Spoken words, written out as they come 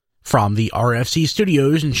From the RFC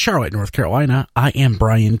studios in Charlotte, North Carolina, I am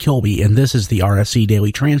Brian Kilby, and this is the RFC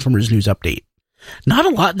Daily Transformers News Update. Not a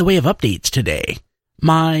lot in the way of updates today.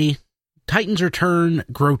 My Titans Return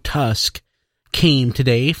Grotesque came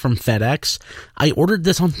today from FedEx. I ordered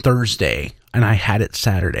this on Thursday, and I had it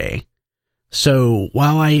Saturday. So,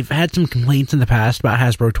 while I've had some complaints in the past about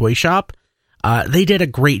Hasbro Toy Shop, they did a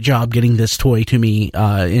great job getting this toy to me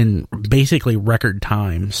in basically record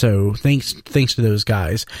time. So thanks to those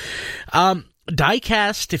guys.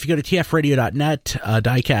 Diecast, if you go to tfradio.net,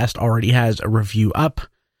 Diecast already has a review up.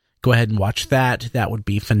 Go ahead and watch that. That would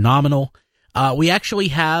be phenomenal. We actually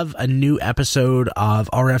have a new episode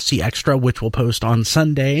of RFC Extra, which we'll post on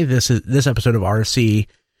Sunday. This episode of RFC,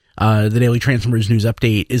 the Daily Transformers News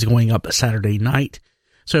Update, is going up Saturday night.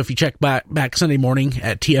 So if you check back Sunday morning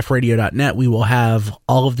at tfradio.net, we will have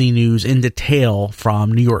all of the news in detail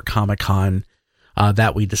from New York Comic Con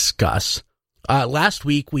that we discuss. Last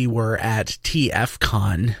week we were at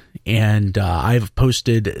TFCon, and I've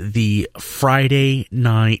posted the Friday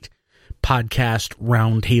night podcast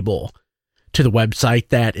roundtable to the website.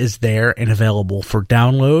 That is there and available for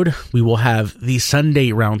download. We will have the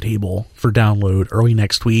Sunday roundtable for download early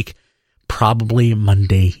next week, probably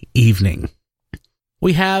Monday evening.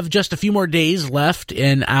 We have just a few more days left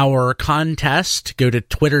in our contest. Go to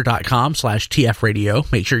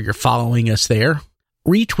twitter.com/tfradio. Make sure you're following us there.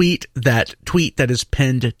 Retweet that tweet that is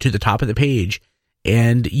pinned to the top of the page,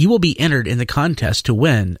 and you will be entered in the contest to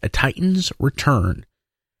win a Titans Return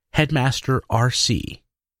Headmaster RC,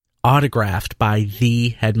 autographed by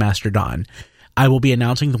the Headmaster Don. I will be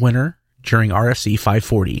announcing the winner during RFC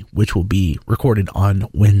 540, which will be recorded on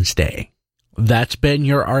Wednesday. That's been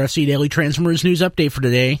your RFC Daily Transformers News Update for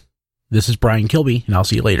today. This is Brian Kilby, and I'll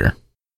see you later.